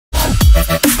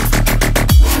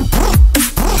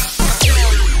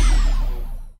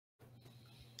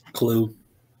clue.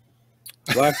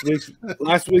 Last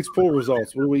week's poll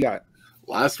results. What do we got?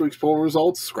 Last week's poll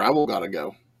results, Scrabble got to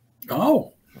go.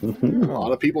 Oh. A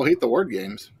lot of people hate the word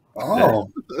games. Oh.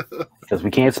 Because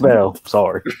we can't spell.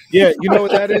 Sorry. Yeah, you know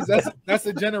what that is? That's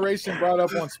a generation brought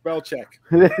up on spell check.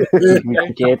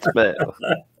 We can't spell.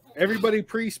 Everybody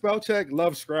pre-spell check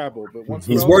loves Scrabble, but once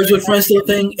His words with friends still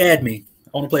thing, add me.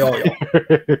 I want to play all y'all.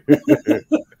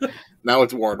 Now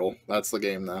it's Wordle. That's the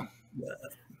game now.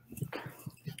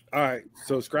 All right,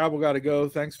 so Scrabble got to go.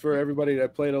 Thanks for everybody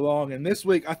that played along. And this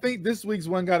week, I think this week's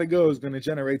one got to go is going to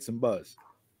generate some buzz.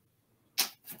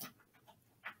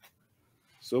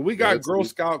 So we got Girl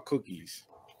Scout cookies,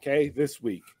 okay, this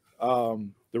week. The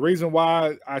reason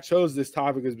why I chose this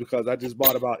topic is because I just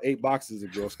bought about 8 boxes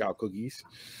of Girl Scout cookies.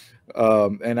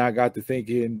 And I got to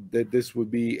thinking that this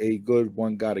would be a good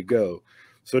one got to go.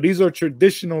 So these are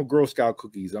traditional Girl Scout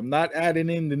cookies. I'm not adding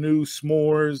in the new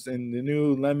s'mores and the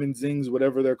new lemon zings,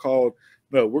 whatever they're called.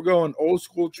 No, we're going old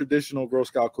school traditional Girl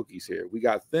Scout cookies here. We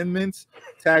got Thin Mints,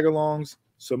 Tagalongs,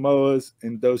 Samoas,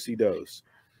 and Do-si-dos.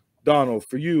 Donald,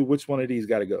 for you, which one of these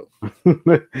got to go?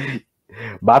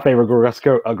 My favorite Girl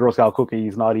Scout cookie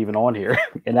is not even on here,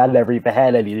 and I never even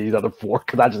had any of these other 4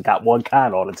 because I just got one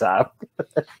kind all the time.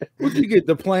 What'd you get?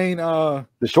 The plain the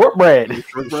shortbread.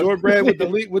 The shortbread with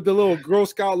the little Girl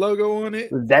Scout logo on it.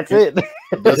 That's it. Is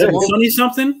that Sunny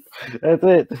something? That's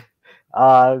it.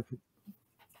 I'm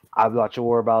not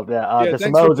sure about that. Yeah, the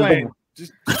thanks for Samoas playing.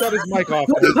 Just shut his mic off.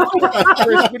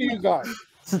 Chris, what do you got?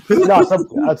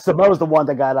 No, Samoa's the one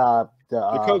that got the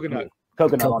coconut.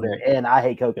 Coconut on there, and I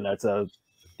hate coconut, so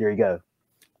there you go.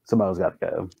 Samoa's got to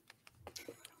go.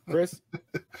 Chris?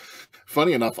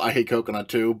 Funny enough, I hate coconut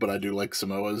too, but I do like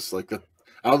Samoas.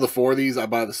 Out of the 4 of these, I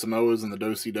buy the Samoas and the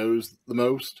Do-si-dos the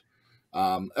most.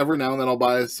 Every now and then I'll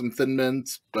buy some Thin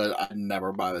Mints, but I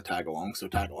never buy the Tagalongs, so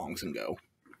Tagalongs can go.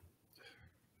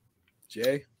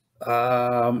 Jay?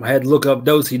 I had to look up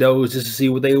Do-si-dos just to see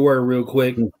what they were real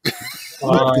quick.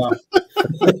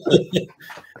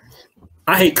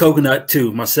 I hate coconut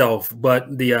too myself,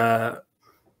 but the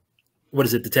what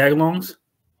is it? The Tagalongs?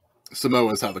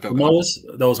 Samoas have the coconut.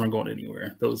 Samoas, those aren't going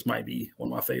anywhere. Those might be one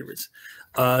of my favorites.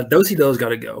 Do-si-dos got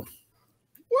to go.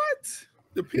 What?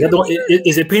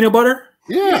 Is it peanut butter?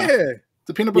 Yeah.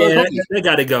 The peanut butter cookie. They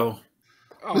got to go.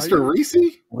 Oh, Mr. Reese?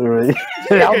 Literally.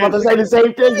 I was about to say the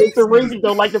same thing. Mr. Reese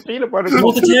don't like the peanut butter.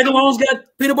 Don't the Tagalongs got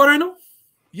peanut butter in them?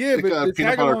 Yeah, but the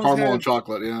peanut butter, caramel, and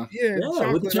chocolate. Yeah,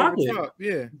 with the chocolate.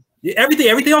 Yeah. Yeah,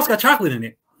 everything else got chocolate in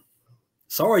it.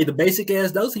 Sorry, the basic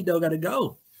ass Do-si-do got to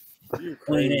go.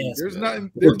 Plain ass. There's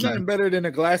nothing better than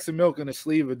a glass of milk and a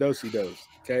sleeve of Do-si-dos.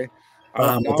 Okay,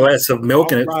 a glass of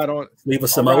milk and a sleeve of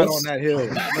Samoas. On that hill.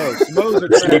 No, Samoas are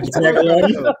trash.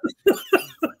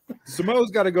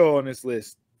 Samoas got to go on this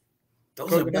list.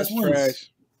 Those are the best ones.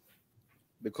 Trash.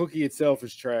 The cookie itself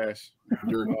is trash.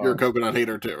 You're a coconut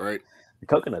hater too, right? The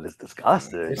coconut is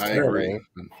disgusting. I agree.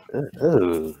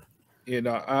 Ooh. I'm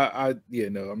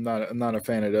not a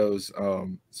fan of those.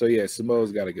 So yeah,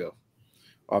 Samoa's got to go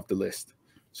off the list.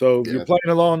 So if you're playing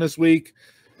along this week,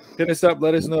 hit us up.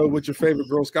 Let us know what your favorite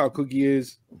Girl Scout cookie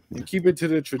is, and keep it to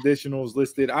the traditionals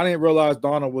listed. I didn't realize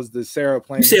Donna was the Sarah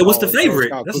playing. You said what's the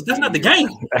favorite? That's not the game.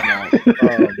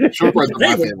 Shortbread's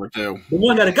my favorite too. The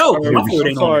one got to go.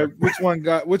 I'm sorry.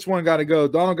 Which one got to go?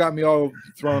 Donald got me all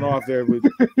thrown off there with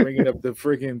bringing up the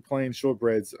freaking plain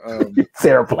shortbreads.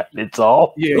 Sarah playing it's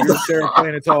all. Yeah, you're Sarah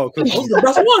playing it's all. Those are the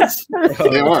best ones.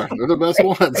 They are. They're the best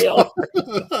ones.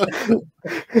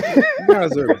 You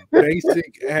guys are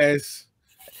basic ass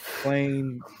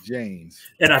plain Janes.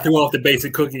 And I threw off the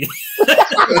basic cookie.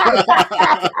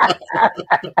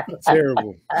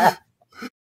 Terrible.